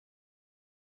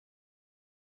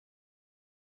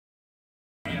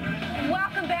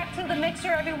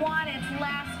here, everyone. It's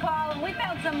last call, and we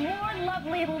found some more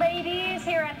lovely ladies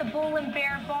here at the Bull and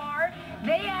Bear Bar.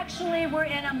 They actually were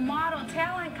in a model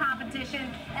talent competition,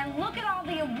 and look at all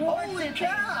the awards that they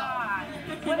got.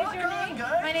 What is your name?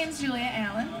 My name's Julia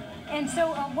Allen. And so,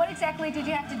 what exactly did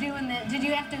you have to do in the? Did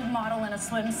you have to model in a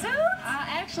swimsuit?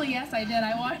 Actually, yes, I did.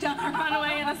 I walked down the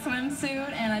runway in a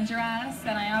swimsuit and a dress,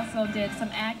 and I also did some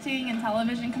acting and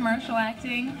television commercial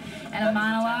acting and a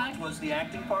monologue. Was the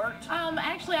acting part?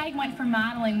 Actually, I went for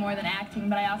modeling more than acting,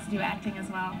 but I also do acting as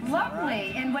well. Lovely.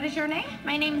 Right. And what is your name?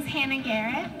 My name's Hannah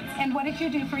Garrett. And what did you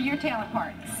do for your talent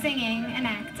part? Singing and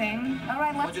acting. All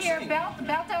right, let's hear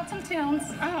belt out some tunes.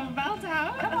 Oh, belt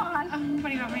out? Come on. What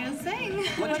do you want me to sing?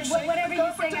 Whatever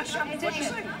you sing, I'm trying to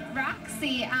sing.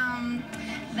 Roxy,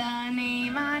 the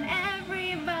name on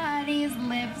everybody's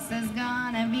lips is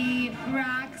gonna be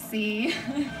Roxy.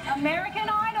 American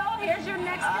Idol, here's your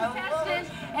next contestant.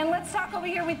 And let's talk over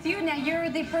here with you. Now, you're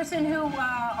the person who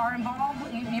are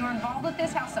involved, you're involved with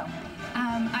this, how so?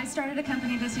 I started a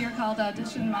company this year called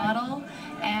Audition.model,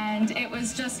 and it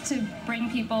was just to bring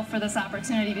people for this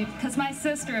opportunity because my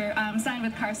sister signed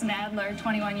with Carson Adler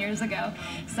 21 years ago,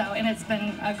 and it's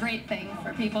been a great thing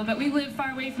for people. But we live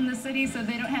far away from the city, so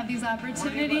they don't have these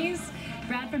opportunities.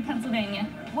 Bradford, Pennsylvania.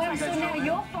 Well, so now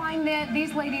you'll find that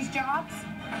these ladies jobs?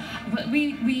 But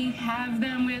we have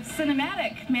them with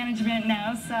cinematic management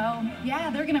now, so yeah,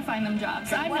 they're going to find them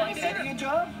jobs. I'm not Eddie a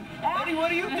job? Eddie, what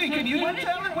are you thinking? You need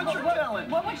talent? What's your talent?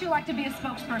 What would you like to be a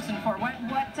spokesperson for? What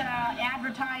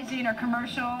advertising or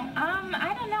commercial?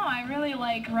 I don't know. I really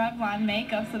like Revlon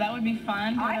makeup, so that would be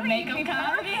fun. A makeup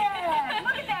company.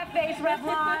 Look at that face,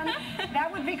 Revlon.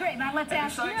 That would be great. Now let's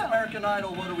ask you. Besides American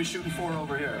Idol, what are we shooting for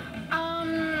over here?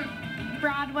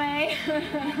 Broadway.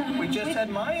 We just had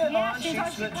MAAI on. She's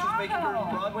making her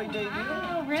Broadway debut.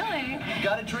 Oh, really?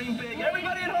 Gotta dream big.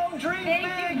 Everybody at home, dream big.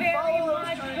 Thank you very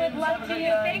much. Good luck to you.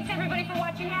 Thanks, everybody, for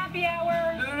watching Happy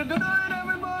Hour. Good night,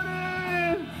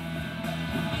 everybody.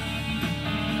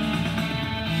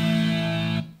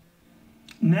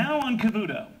 Now on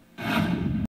Cavuto.